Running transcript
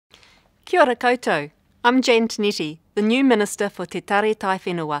Kia ora koutou. I'm Jan Tinetti, the new Minister for Te Tari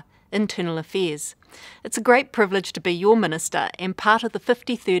Taiwhenua, Internal Affairs. It's a great privilege to be your Minister and part of the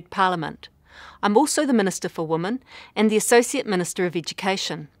 53rd Parliament. I'm also the Minister for Women and the Associate Minister of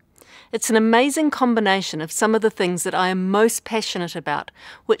Education. It's an amazing combination of some of the things that I am most passionate about,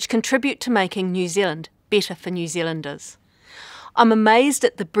 which contribute to making New Zealand better for New Zealanders. I'm amazed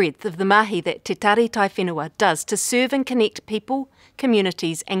at the breadth of the mahi that Te Tari Taiwhenua does to serve and connect people,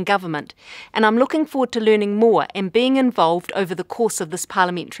 communities and government, and I'm looking forward to learning more and being involved over the course of this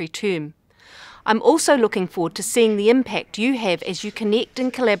parliamentary term. I'm also looking forward to seeing the impact you have as you connect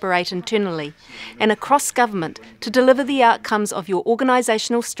and collaborate internally and across government to deliver the outcomes of your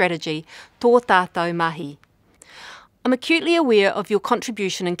organisational strategy, Tō Tātou Mahi. I'm acutely aware of your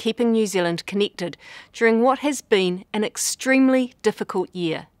contribution in keeping New Zealand connected during what has been an extremely difficult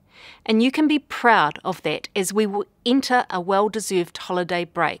year, and you can be proud of that as we will enter a well-deserved holiday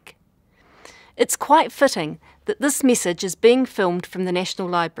break. It's quite fitting that this message is being filmed from the National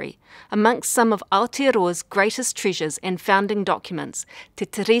Library, amongst some of Aotearoa's greatest treasures and founding documents, Te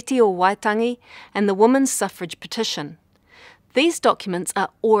Tiriti o Waitangi and the Women's Suffrage Petition. These documents are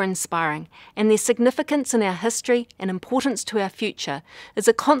awe-inspiring, and their significance in our history and importance to our future is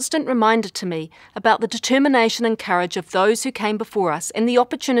a constant reminder to me about the determination and courage of those who came before us and the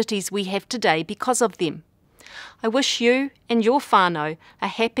opportunities we have today because of them. I wish you and your whānau a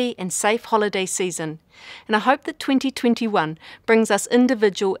happy and safe holiday season, and I hope that 2021 brings us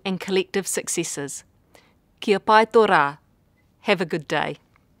individual and collective successes. Kia pai tō rā. Have a good day.